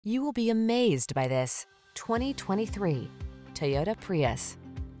You will be amazed by this 2023 Toyota Prius.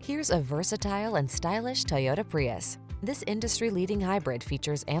 Here's a versatile and stylish Toyota Prius. This industry-leading hybrid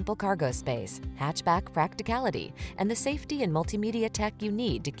features ample cargo space, hatchback practicality, and the safety and multimedia tech you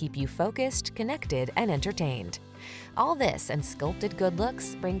need to keep you focused, connected, and entertained. All this and sculpted good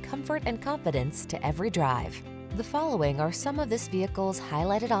looks bring comfort and confidence to every drive. The following are some of this vehicle's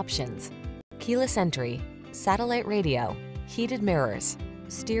highlighted options: keyless entry, satellite radio, heated mirrors,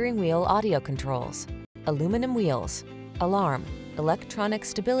 steering wheel audio controls, aluminum wheels, alarm, electronic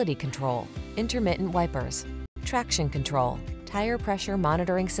stability control, intermittent wipers, traction control, tire pressure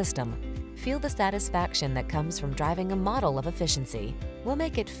monitoring system. Feel the satisfaction that comes from driving a model of efficiency. We'll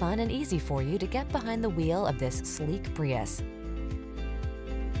make it fun and easy for you to get behind the wheel of this sleek Prius.